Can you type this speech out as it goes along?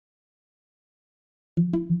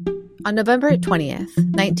On November 20th,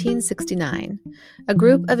 1969, a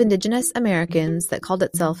group of indigenous Americans that called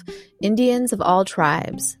itself Indians of All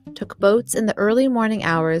Tribes took boats in the early morning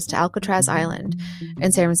hours to Alcatraz Island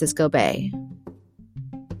in San Francisco Bay.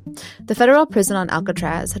 The federal prison on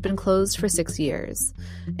Alcatraz had been closed for 6 years,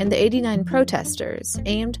 and the 89 protesters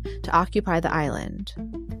aimed to occupy the island,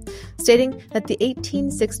 stating that the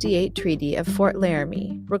 1868 Treaty of Fort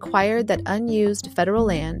Laramie required that unused federal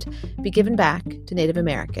land be given back to Native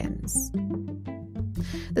Americans.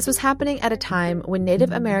 This was happening at a time when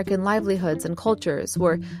Native American livelihoods and cultures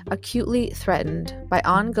were acutely threatened by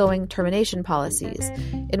ongoing termination policies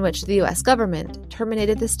in which the U.S. government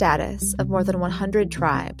terminated the status of more than 100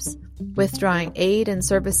 tribes, withdrawing aid and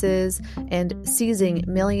services and seizing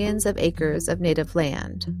millions of acres of Native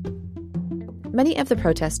land. Many of the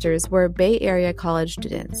protesters were Bay Area college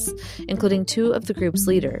students, including two of the group's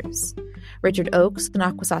leaders, Richard Oakes, an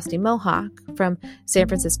Akwesasne Mohawk from San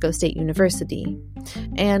Francisco State University,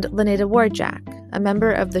 and Lenata Warjack, a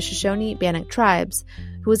member of the Shoshone-Bannock tribes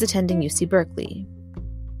who was attending UC Berkeley.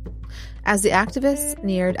 As the activists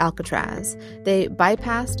neared Alcatraz, they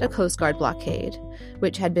bypassed a Coast Guard blockade,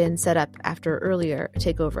 which had been set up after earlier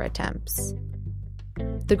takeover attempts.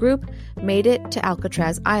 The group made it to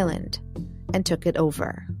Alcatraz Island and took it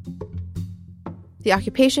over. The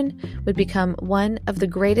occupation would become one of the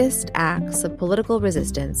greatest acts of political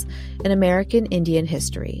resistance in American Indian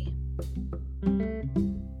history.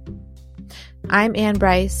 I'm Anne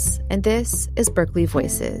Bryce, and this is Berkeley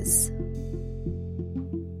Voices.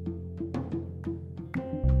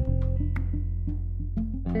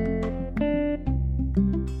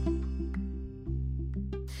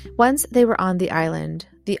 Once they were on the island,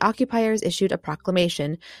 the occupiers issued a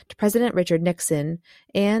proclamation to President Richard Nixon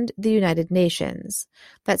and the United Nations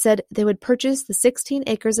that said they would purchase the 16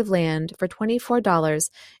 acres of land for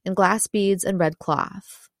 $24 in glass beads and red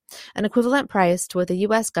cloth, an equivalent price to what the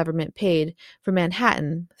U.S. government paid for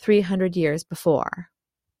Manhattan 300 years before.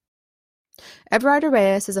 Everardo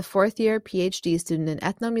Reyes is a fourth-year PhD student in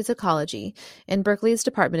ethnomusicology in Berkeley's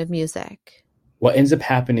Department of Music. What ends up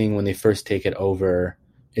happening when they first take it over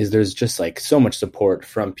is there's just like so much support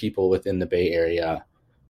from people within the Bay Area.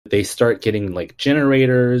 They start getting like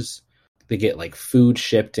generators, they get like food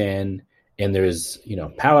shipped in, and there's,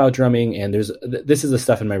 powwow drumming, and this is the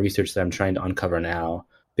stuff in my research that I'm trying to uncover now.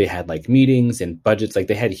 They had like meetings and budgets, like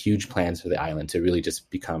they had huge plans for the island to really just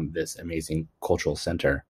become this amazing cultural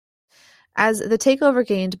center. As the takeover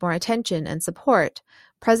gained more attention and support,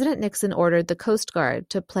 President Nixon ordered the Coast Guard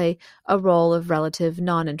to play a role of relative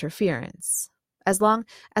non-interference, as long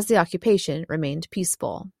as the occupation remained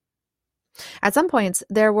peaceful. At some points,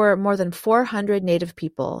 there were more than 400 Native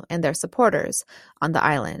people and their supporters on the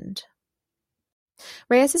island.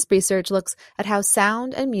 Reyes' research looks at how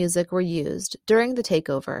sound and music were used during the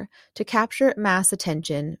takeover to capture mass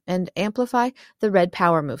attention and amplify the Red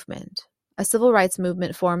Power movement, a civil rights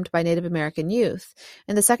movement formed by Native American youth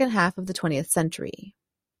in the second half of the 20th century.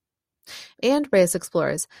 And Reyes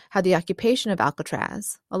explores how the occupation of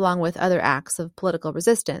Alcatraz, along with other acts of political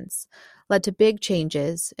resistance, led to big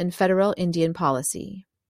changes in federal Indian policy.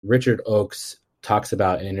 Richard Oakes talks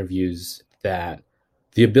about in interviews that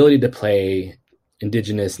the ability to play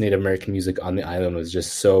indigenous Native American music on the island was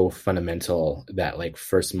just so fundamental that like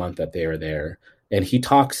first month that they were there. And he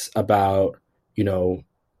talks about,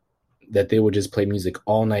 that they would just play music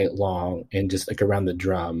all night long and just like around the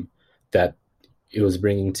drum, that it was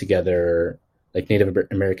bringing together like Native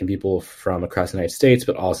American people from across the United States,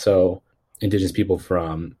 but also indigenous people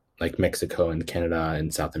from like Mexico and Canada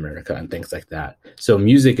and South America and things like that. So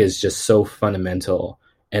music is just so fundamental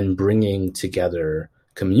and bringing together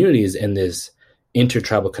communities in this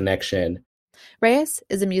intertribal connection. Reyes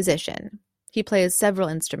is a musician. He plays several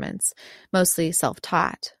instruments, mostly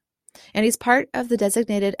self-taught, and he's part of the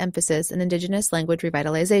Designated Emphasis in Indigenous Language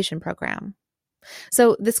Revitalization program.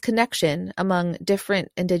 So this connection among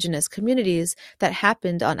different indigenous communities that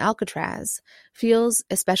happened on Alcatraz feels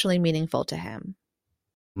especially meaningful to him.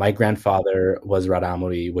 My grandfather was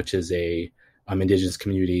Raramuri, which is a indigenous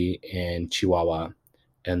community in Chihuahua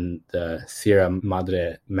and the Sierra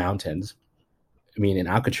Madre Mountains. In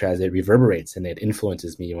Alcatraz, it reverberates and it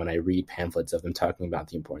influences me when I read pamphlets of them talking about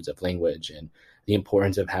the importance of language and the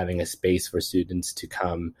importance of having a space for students to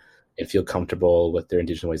come and feel comfortable with their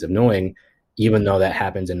indigenous ways of knowing. Even though that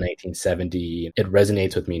happens in 1970, it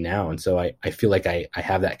resonates with me now. And so I feel like I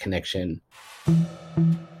have that connection.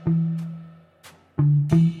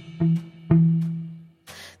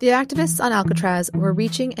 The activists on Alcatraz were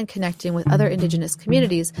reaching and connecting with other indigenous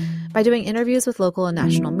communities by doing interviews with local and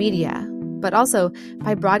national media, but also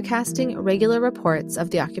by broadcasting regular reports of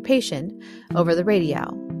the occupation over the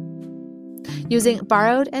radio. Using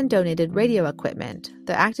borrowed and donated radio equipment,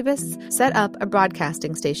 the activists set up a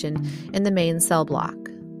broadcasting station in the main cell block.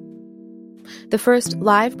 The first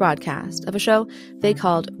live broadcast of a show they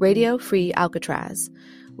called Radio Free Alcatraz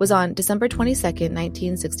was on December 22,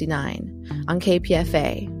 1969, on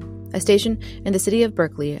KPFA, a station in the city of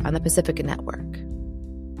Berkeley on the Pacifica Network.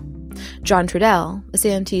 John Trudell, a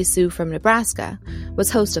Santee Sioux from Nebraska, was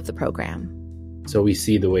host of the program. So we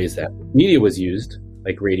see the ways that media was used,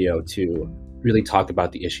 like radio, to really talk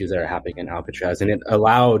about the issues that are happening in Alcatraz. And it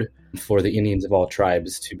allowed for the Indians of all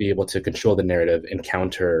tribes to be able to control the narrative and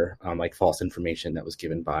counter like false information that was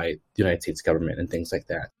given by the United States government and things like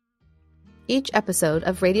that. Each episode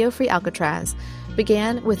of Radio Free Alcatraz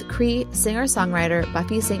began with Cree singer-songwriter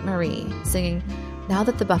Buffy St. Marie singing Now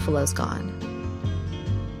That the Buffalo's Gone.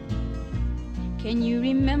 Can you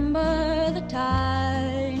remember the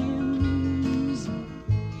times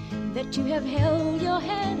that you have held your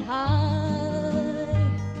head high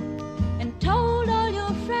and told all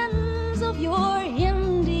your friends of your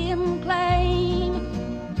Indian claim?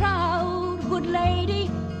 Proud good lady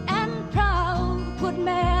and proud good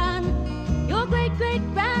man, your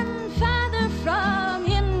great-great-grandfather from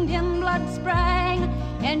Indian blood sprang,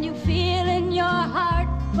 and you feel in your heart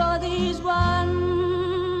for these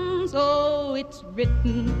ones. Oh, it's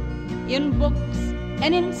written in books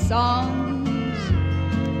and in songs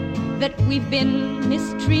that we've been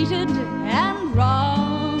mistreated and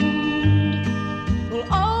wronged. Well,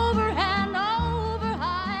 over and over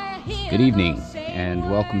I hear. Good evening, and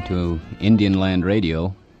welcome to Indian Land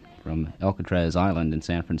Radio from Alcatraz Island in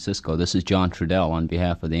San Francisco. This is John Trudell on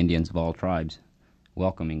behalf of the Indians of all tribes,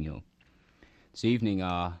 welcoming you. This evening,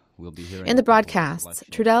 we'll be hearing... In the broadcasts,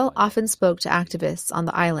 Trudell often spoke to activists on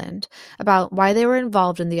the island about why they were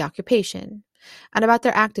involved in the occupation and about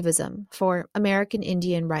their activism for American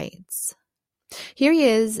Indian rights. Here he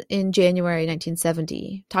is in January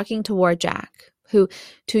 1970, talking to War Jack, who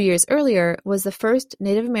 2 years earlier was the first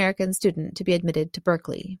Native American student to be admitted to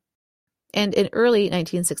Berkeley. And in early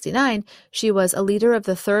 1969, she was a leader of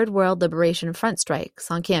the Third World Liberation Front strikes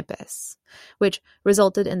on campus, which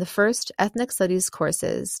resulted in the first ethnic studies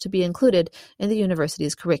courses to be included in the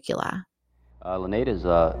university's curricula. Lynette is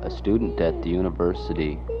a student at the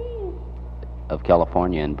University of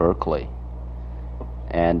California in Berkeley,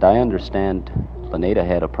 and I understand Lynette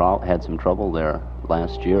had some trouble there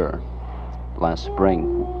last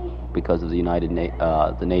spring, because of the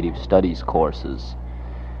the Native Studies courses.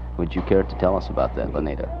 Would you care to tell us about that,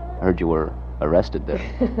 Lynette? I heard you were arrested there.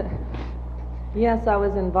 Yes, I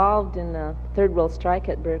was involved in the Third World Strike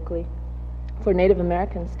at Berkeley for Native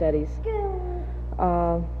American Studies.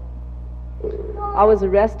 I was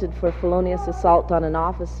arrested for felonious assault on an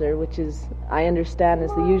officer, which is, I understand,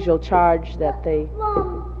 is the usual charge that they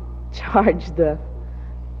charge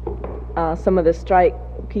some of the strike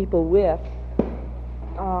people with.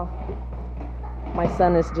 My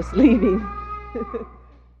son is just leaving.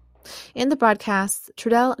 In the broadcasts,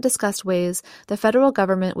 Trudell discussed ways the federal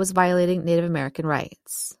government was violating Native American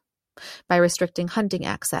rights by restricting hunting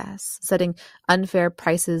access, setting unfair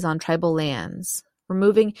prices on tribal lands,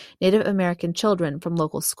 removing Native American children from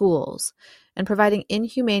local schools, and providing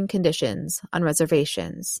inhumane conditions on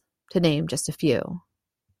reservations, to name just a few.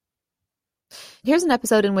 Here's an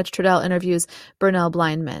episode in which Trudell interviews Burnell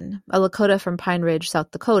Blindman, a Lakota from Pine Ridge,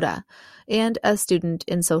 South Dakota, and a student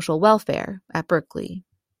in social welfare at Berkeley.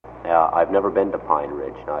 I've never been to Pine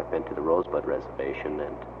Ridge. Now, I've been to the Rosebud Reservation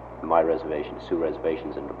and my reservation, Sioux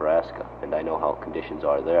reservations in Nebraska, and I know how conditions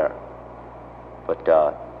are there. But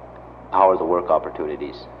how are the work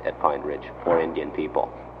opportunities at Pine Ridge for Indian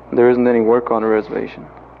people? There isn't any work on a reservation.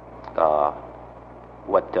 All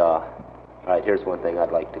right, here's one thing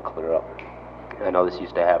I'd like to clear up. I know this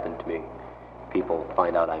used to happen to me. People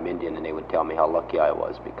find out I'm Indian and they would tell me how lucky I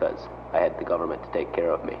was because I had the government to take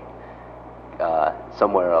care of me.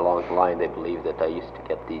 Somewhere along the line they believed that I used to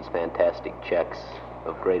get these fantastic checks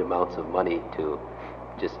of great amounts of money to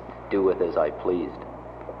just do with as I pleased.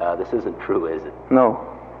 This isn't true, is it? No,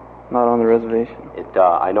 not on the reservation.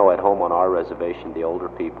 I know at home on our reservation the older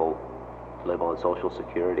people live on Social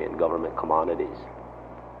Security and government commodities.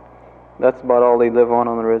 That's about all they live on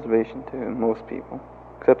the reservation too, most people,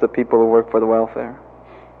 except the people who work for the welfare.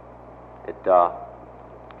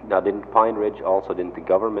 Now didn't the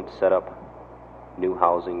government set up new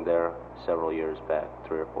housing there several years back,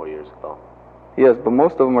 3 or 4 years ago? Yes, but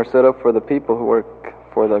most of them are set up for the people who work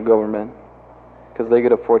for the government, because they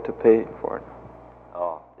could afford to pay for it.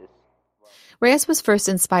 Reyes was first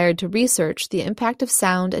inspired to research the impact of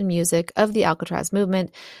sound and music of the Alcatraz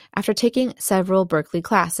movement after taking several Berklee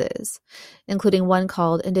classes, including one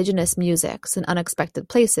called Indigenous Musics in Unexpected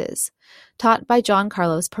Places, taught by John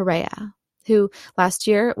Carlos Perea, who last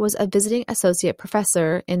year was a visiting associate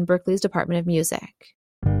professor in Berklee's Department of Music.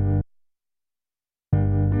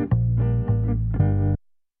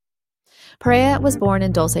 Perea was born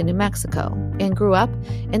in Dulce, New Mexico, and grew up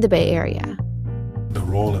in the Bay Area. The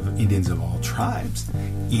role of Indians of all tribes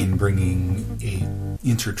in bringing a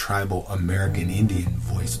intertribal American Indian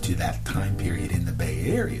voice to that time period in the Bay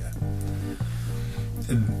Area,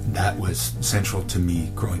 that was central to me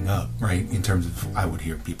growing up, right? In terms of, I would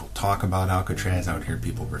hear people talk about Alcatraz, I would hear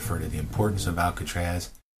people refer to the importance of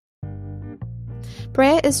Alcatraz.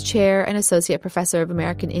 Perea is chair and associate professor of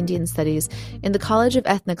American Indian Studies in the College of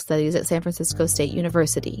Ethnic Studies at San Francisco State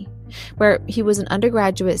University, where he was an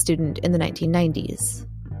undergraduate student in the 1990s.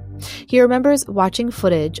 He remembers watching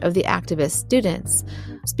footage of the activist students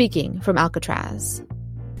speaking from Alcatraz.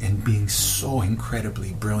 And being so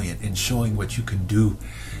incredibly brilliant and showing what you can do,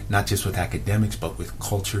 not just with academics, but with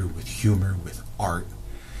culture, with humor, with art.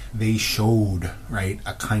 They showed, right,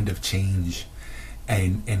 a kind of change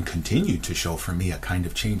and continue to show for me a kind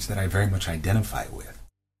of change that I very much identify with.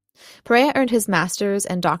 Perea earned his master's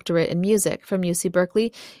and doctorate in music from UC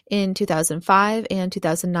Berkeley in 2005 and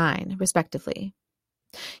 2009, respectively.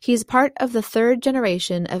 He's part of the third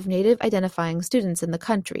generation of Native-identifying students in the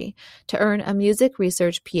country to earn a music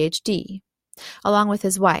research PhD, along with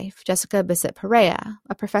his wife, Jessica Bissett Perea,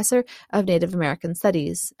 a professor of Native American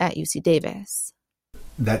Studies at UC Davis.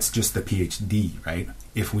 That's just the PhD, right?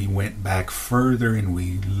 If we went back further and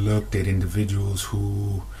we looked at individuals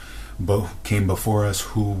who came before us,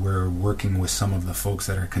 who were working with some of the folks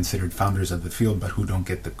that are considered founders of the field, but who don't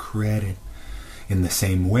get the credit in the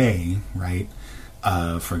same way, right?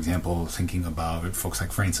 For example, thinking about folks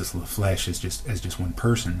like Francis LaFleche as just one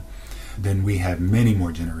person, then we have many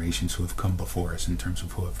more generations who have come before us in terms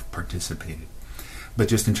of who have participated. But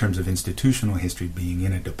just in terms of institutional history, being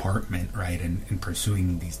in a department, right, and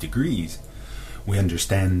pursuing these degrees, we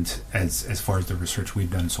understand, as far as the research we've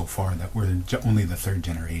done so far, that we're only the third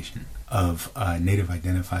generation of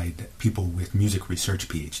Native-identified people with music research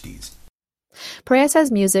PhDs. Perea says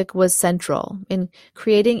music was central in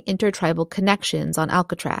creating intertribal connections on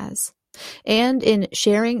Alcatraz and in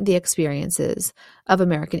sharing the experiences of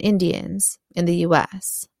American Indians in the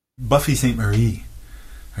U.S. Buffy Sainte-Marie,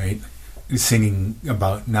 right, singing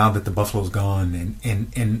about now that the buffalo's gone,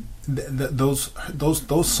 and those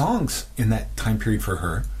songs in that time period for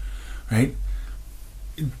her, right?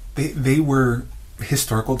 They were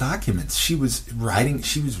historical documents. She was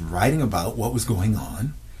writing about what was going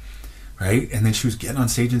on, right? And then she was getting on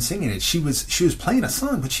stage and singing it. She was playing a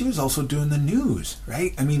song, but she was also doing the news,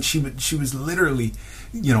 right? I mean, she was literally,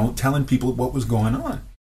 telling people what was going on.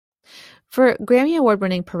 For Grammy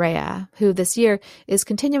Award-winning Perea, who this year is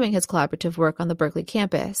continuing his collaborative work on the Berklee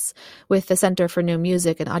campus with the Center for New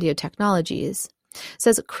Music and Audio Technologies,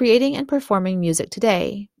 says creating and performing music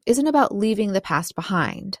today isn't about leaving the past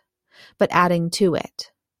behind, but adding to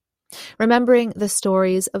it, remembering the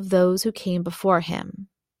stories of those who came before him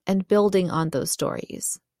and building on those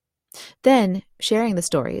stories, then sharing the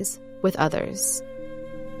stories with others.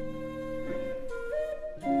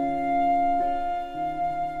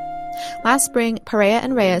 Last spring, Perea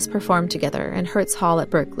and Reyes performed together in Hertz Hall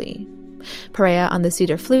at Berklee, Perea on the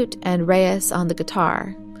cedar flute and Reyes on the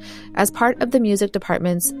guitar, as part of the music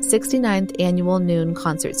department's 69th annual Noon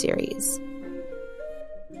concert series.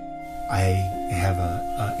 I have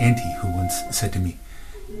a auntie who once said to me,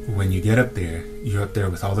 when you get up there, you're up there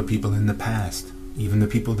with all the people in the past, even the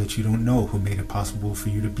people that you don't know who made it possible for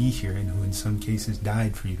you to be here and who in some cases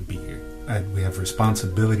died for you to be here. We have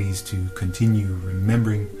responsibilities to continue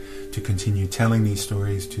remembering, to continue telling these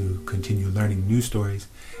stories, to continue learning new stories,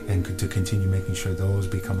 and to continue making sure those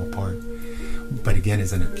become a part. But again,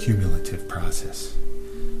 it's an accumulative process,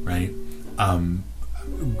 right?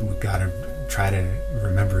 We've got to try to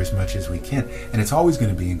remember as much as we can. And it's always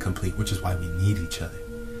going to be incomplete, which is why we need each other,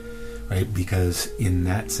 right? Because in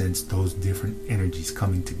that sense, those different energies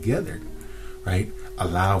coming together, right,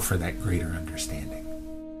 allow for that greater understanding.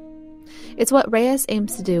 It's what Reyes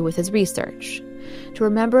aims to do with his research, to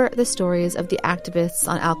remember the stories of the activists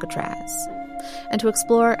on Alcatraz, and to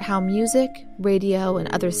explore how music, radio, and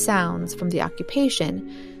other sounds from the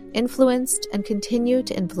occupation influenced and continue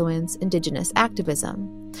to influence Indigenous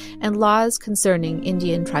activism and laws concerning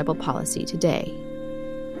Indian tribal policy today.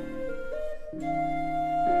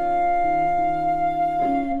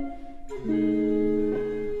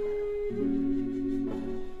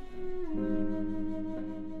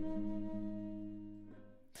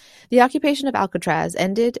 The occupation of Alcatraz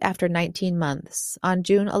ended after 19 months, on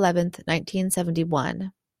June 11,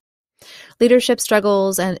 1971. Leadership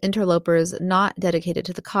struggles and interlopers not dedicated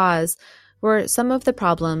to the cause were some of the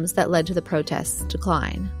problems that led to the protests'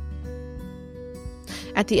 decline.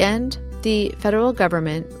 At the end, the federal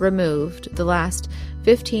government removed the last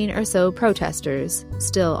 15 or so protesters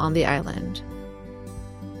still on the island.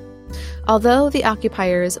 Although the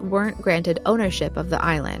occupiers weren't granted ownership of the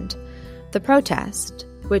island, the protest,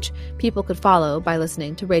 which people could follow by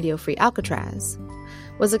listening to Radio Free Alcatraz,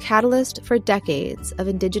 was a catalyst for decades of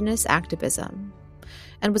indigenous activism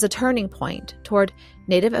and was a turning point toward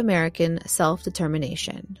Native American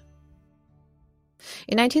self-determination.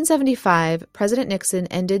 In 1975, President Nixon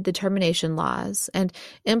ended the termination laws and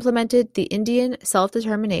implemented the Indian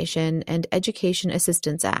Self-Determination and Education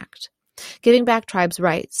Assistance Act, giving back tribes'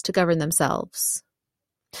 rights to govern themselves.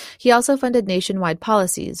 He also funded nationwide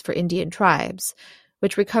policies for Indian tribes,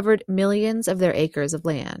 which recovered millions of their acres of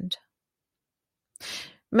land.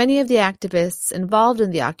 Many of the activists involved in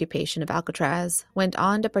the occupation of Alcatraz went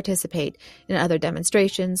on to participate in other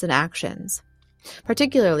demonstrations and actions,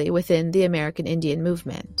 particularly within the American Indian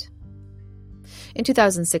movement. In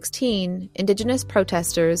 2016, indigenous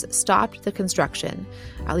protesters stopped the construction,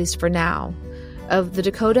 at least for now, of the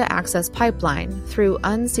Dakota Access Pipeline through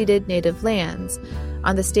unceded native lands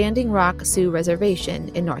on the Standing Rock Sioux Reservation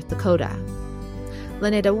in North Dakota.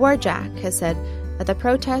 Lynetta Warjack has said that the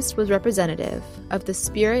protest was representative of the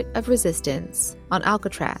spirit of resistance on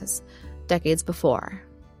Alcatraz decades before.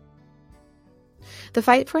 The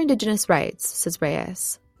fight for indigenous rights, says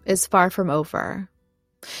Reyes, is far from over,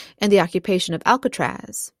 and the occupation of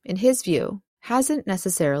Alcatraz, in his view, hasn't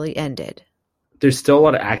necessarily ended. There's still a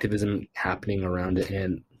lot of activism happening around it,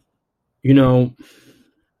 and,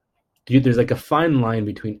 there's like a fine line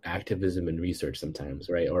between activism and research sometimes,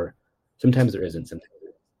 right? Or sometimes there isn't, sometimes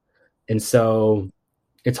there is. And so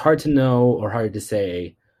it's hard to know or hard to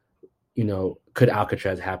say, could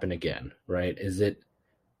Alcatraz happen again, right? Is it,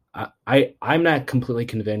 I'm not completely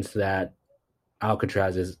convinced that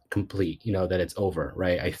Alcatraz is complete, that it's over,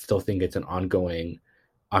 right? I still think it's an ongoing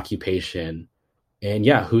occupation. And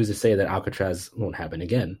yeah, who's to say that Alcatraz won't happen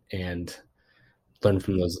again, and learn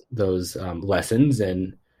from those lessons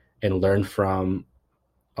and learn from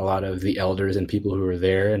a lot of the elders and people who were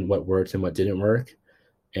there and what worked and what didn't work,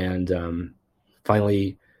 and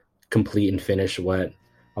finally complete and finish what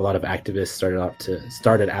a lot of activists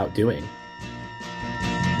started out doing.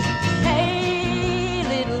 Hey,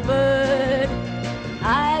 little bird,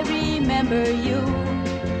 I remember you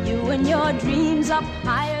and your dreams up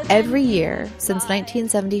higher. Every year since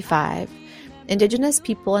 1975, Indigenous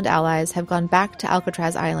people and allies have gone back to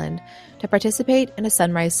Alcatraz Island to participate in a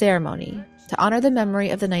sunrise ceremony to honor the memory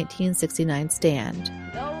of the 1969 stand.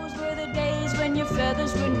 Those were the days when your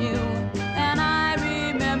feathers were new, and I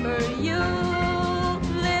remember you,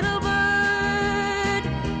 little bird.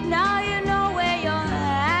 Now you know where you're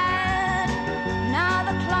at. Now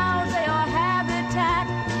the clouds are your habitat,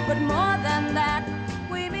 but more than that,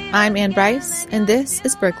 I'm Ann Bryce, and this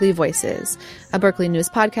is Berkeley Voices, a Berkeley News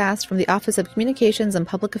podcast from the Office of Communications and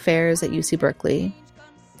Public Affairs at UC Berkeley.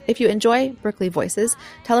 If you enjoy Berkeley Voices,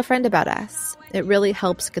 tell a friend about us. It really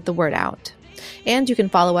helps get the word out. And you can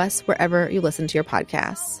follow us wherever you listen to your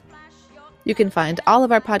podcasts. You can find all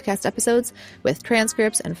of our podcast episodes with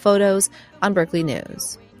transcripts and photos on Berkeley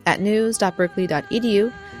News at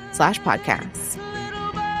news.berkeley.edu/podcasts.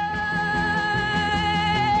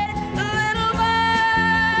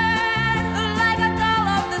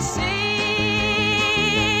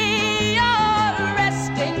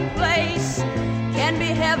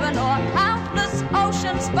 Heaven or countless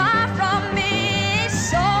oceans far from me.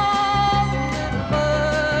 So, little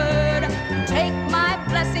bird, take my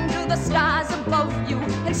blessing to the stars above you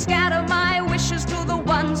and scatter my wishes to the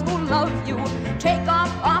ones who love you. Take off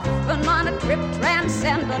often on a trip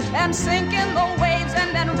transcendent and sink in the waves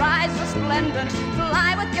and then rise resplendent.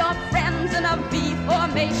 Fly with your friends in a V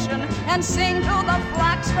formation and sing to the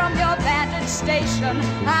flocks from your vantage station.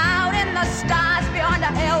 Out in the stars beyond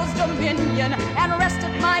hell's dominion and rest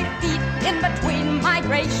at my feet in between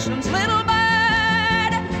migrations. Little